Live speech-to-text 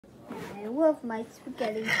I love my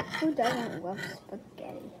spaghetti. Who doesn't love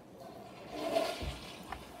spaghetti?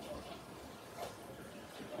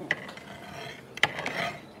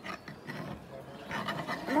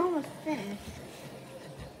 I'm almost finished.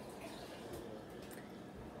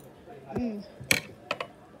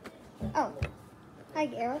 Oh, hi,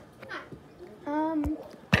 Garrett. Hi.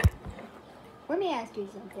 Let me ask you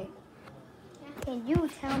something. Can you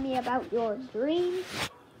tell me about your dreams?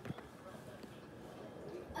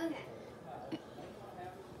 Okay.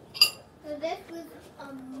 So this was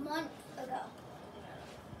a month ago.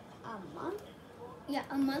 A month? Yeah,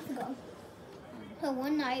 a month ago. So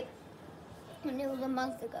one night, when it was a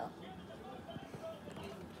month ago,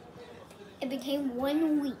 it became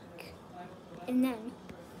 1 week. And then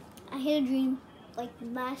I had a dream like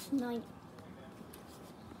last night.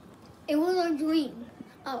 It was a dream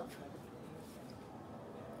of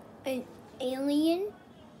an alien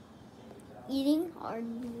eating our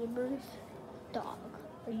neighbor's dog.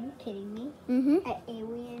 Are you kidding me? Mm-hmm. An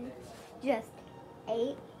alien just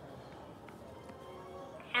ate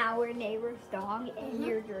our neighbor's dog in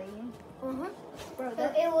your dream? Uh-huh. Bro,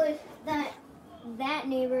 So it was that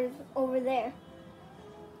neighbor's over there.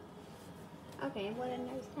 okay, what a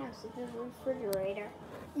nice house. It's a refrigerator.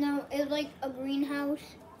 No, it was like a greenhouse.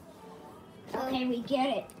 Okay, we get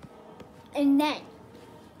it. And then,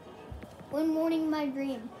 one morning in my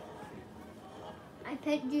dream, I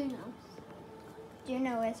pet Juno.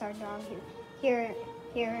 Juno is our dog. Here's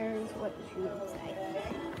what she looks like.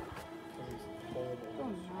 Oh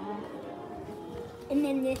no. And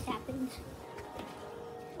then this happens.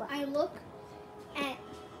 I look at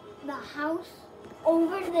the house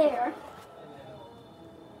over there.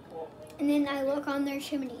 And then I look on their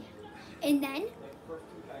chimney. And then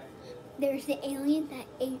there's the alien that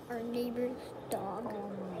ate our neighbor's dog.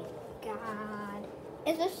 Oh my god.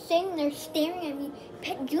 It's just sitting there staring at me.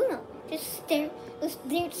 Pet Juno. They're staring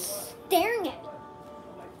at me.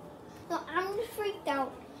 So I'm just freaked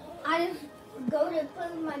out. I just go to play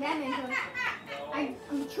with my badminton. I'm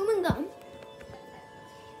chewing gum.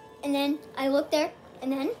 And then I look there,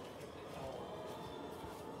 and then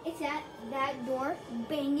it's at that door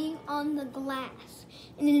banging on the glass.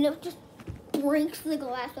 And then it just breaks the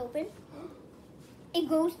glass open. It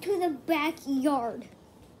goes to the backyard.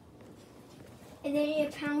 And then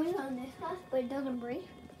it pounds on this glass, but it doesn't break.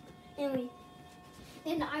 Anyway,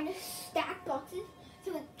 then I just stack boxes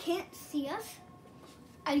so it can't see us.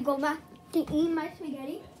 I go back to eat my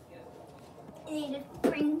spaghetti. And it just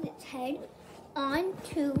brings its head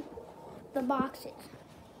onto the boxes.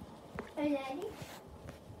 And Daddy,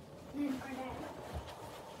 then our dad,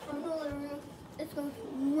 from the living room, just goes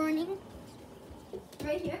running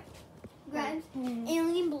right here, grabs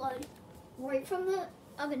alien blood right from the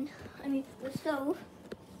oven, the stove,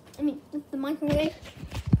 the microwave,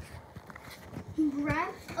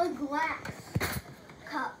 grabs a glass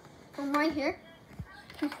cup from right here,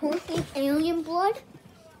 he pours the alien blood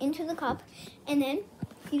into the cup, and then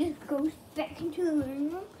he just goes back into the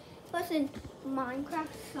living room, puts a Minecraft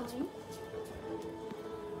sign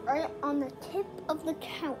right on the tip of the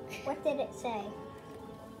couch. What did it say?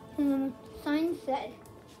 The sign said,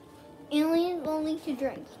 aliens only to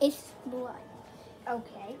drink. It's blood.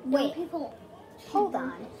 Okay. No Wait, people. hold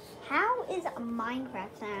on. How is a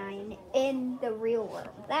Minecraft sign in the real world?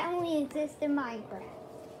 That only exists in Minecraft.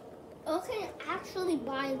 You can actually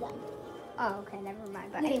buy them. Oh, okay, never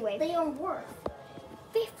mind. But anyway, They are worth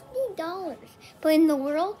 $50. But in the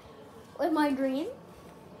world, with my dream,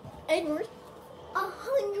 it's worth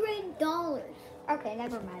 $100. okay,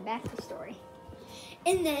 never mind. Back to story.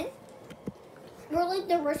 And then, we're like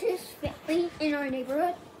the richest family in our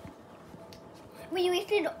neighborhood. We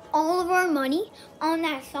wasted all of our money on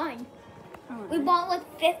that sign. We bought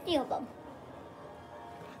like 50 of them.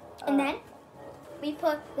 And then, we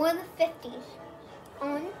put one of the 50s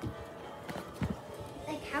on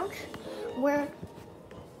the couch where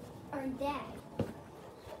our dad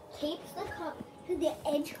tapes the cup to the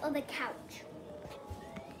edge of the couch.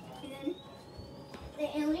 And then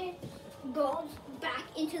the alien goes back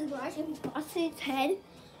into the garage and busts its head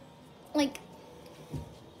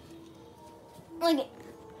and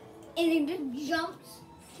it just jumps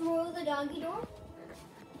through the doggy door,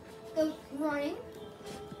 goes running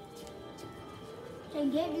to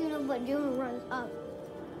get Juno, but Juno runs up.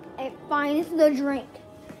 It finds the drink.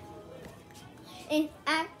 And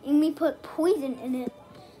we put poison in it.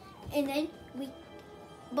 And then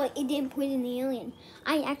but it didn't poison the alien.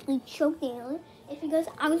 I actually choked the alien. It's because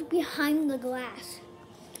I was behind the glass.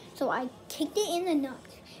 So I kicked it in the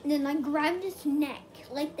nuts. And then I grabbed its neck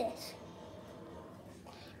like this.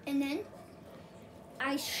 And then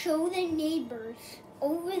I show the neighbors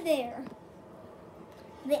over there,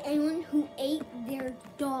 the anyone who ate their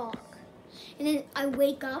dog. And then I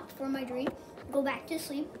wake up from my dream, go back to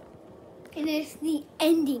sleep, and it's the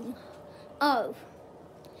ending of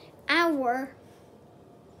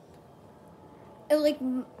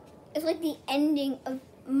it's like the ending of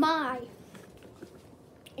my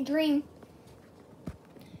dream.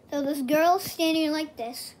 So this girl standing like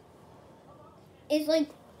this. It's like,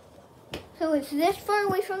 so it's this far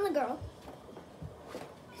away from the girl,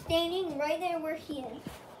 standing right there where she is.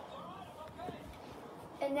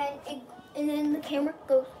 And then the camera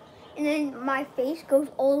goes, and then my face goes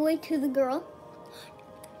all the way to the girl.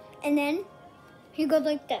 And then she goes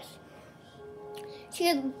like this. She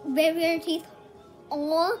has very teeth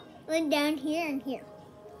all the way down here and here.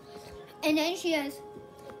 And then she has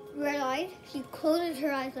red eyes. She closes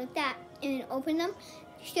her eyes like that and then opens them.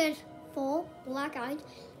 She has full black eyes.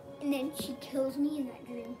 And then she kills me in that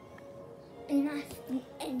dream. And that's the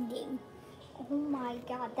ending. Oh my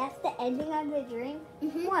God, that's the ending of the dream?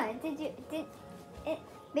 Mhm. What?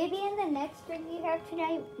 Maybe in the next dream you have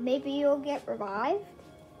tonight, maybe you'll get revived?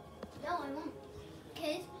 No, I won't.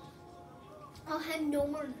 Because I'll have no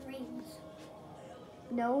more dreams.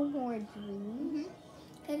 No more dreams?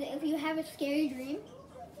 Because if you have a scary dream,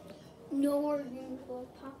 no more dreams will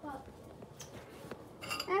pop up.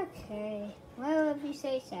 Okay, well, if you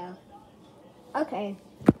say so. Okay,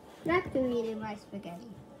 back to eating my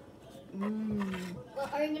spaghetti. Well,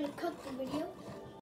 are you going to cut the video?